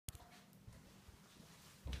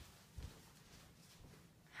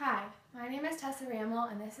Tessa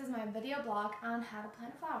Raml, and this is my video blog on how to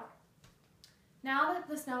plant a flower. Now that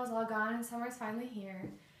the snow is all gone and summer is finally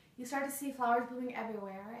here, you start to see flowers blooming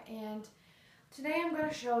everywhere, and today I'm going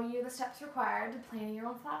to show you the steps required to planting your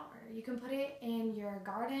own flower. You can put it in your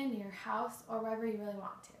garden, your house, or wherever you really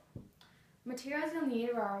want to. Materials you'll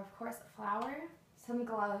need are, of course, a flower, some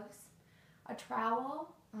gloves, a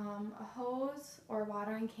trowel, a hose or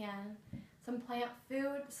watering can, some plant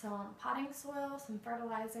food, some potting soil, some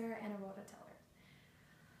fertilizer, and a rototiller.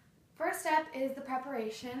 First step is the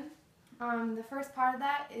preparation. The first part of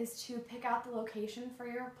that is to pick out the location for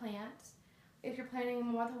your plant. If you're planting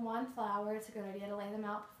more than one flower, it's a good idea to lay them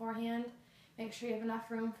out beforehand. Make sure you have enough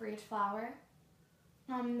room for each flower.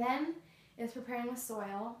 Then is preparing the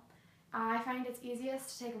soil. I find it's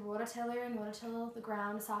easiest to take a rototiller and rototill the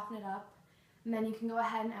ground to soften it up. And then you can go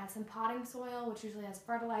ahead and add some potting soil, which usually has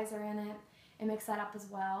fertilizer in it, and mix that up as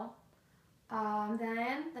well.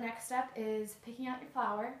 Then the next step is picking out your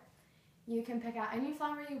flower. You can pick out any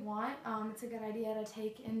flower you want. It's a good idea to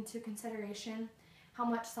take into consideration how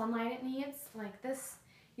much sunlight it needs. Like this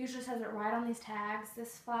usually says it right on these tags.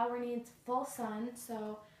 This flower needs full sun,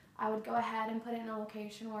 so I would go ahead and put it in a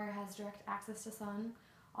location where it has direct access to sun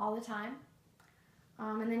all the time.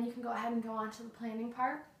 And then you can go ahead and go on to the planting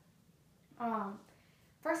part.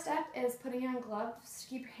 First step is putting on gloves to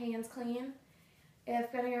keep your hands clean.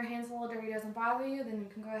 If getting your hands a little dirty doesn't bother you, then you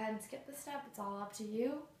can go ahead and skip this step. It's all up to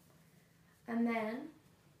you. And then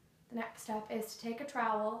the next step is to take a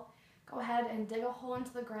trowel, go ahead and dig a hole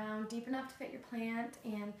into the ground deep enough to fit your plant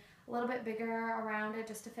and a little bit bigger around it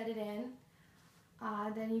just to fit it in.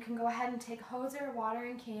 Then you can go ahead and take a hose or a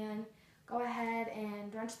watering can, go ahead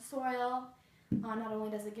and drench the soil. Not only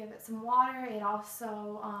does it give it some water, it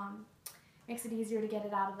also makes it easier to get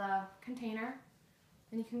it out of the container.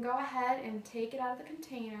 And you can go ahead and take it out of the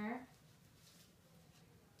container.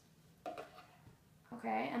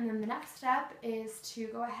 Okay, and then the next step is to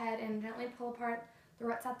go ahead and gently pull apart the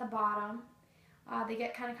roots at the bottom. They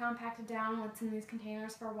get kind of compacted down once in these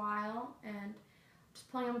containers for a while, and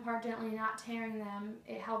just pulling them apart gently, not tearing them,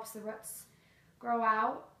 it helps the roots grow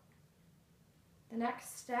out. The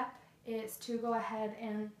next step is to go ahead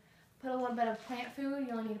and put a little bit of plant food.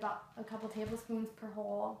 You only need about a couple tablespoons per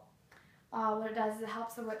hole. What it does is it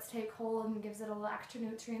helps the roots take hold and gives it a little extra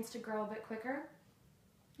nutrients to grow a bit quicker.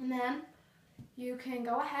 And then you can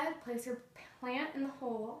go ahead, place your plant in the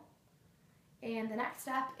hole, and the next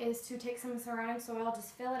step is to take some surrounding soil,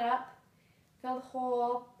 just fill it up, fill the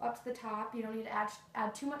hole up to the top. You don't need to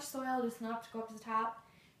add too much soil, just enough to go up to the top.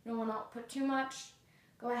 You don't want to put too much.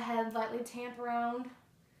 Go ahead, lightly tamp around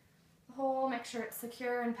the hole, make sure it's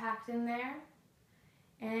secure and packed in there,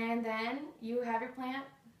 and then you have your plant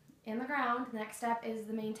in the ground. The next step is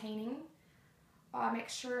the maintaining. Make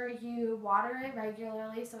sure you water it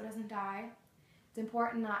regularly so it doesn't die. It's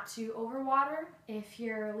important not to overwater. If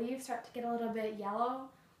your leaves start to get a little bit yellow,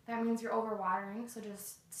 that means you're overwatering, so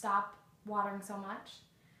just stop watering so much.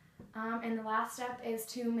 And the last step is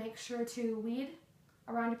to make sure to weed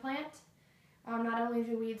around your plant. Not only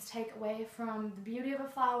do weeds take away from the beauty of a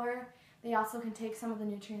flower, they also can take some of the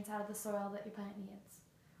nutrients out of the soil that your plant needs.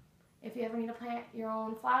 If you ever need to plant your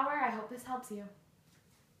own flower, I hope this helps you.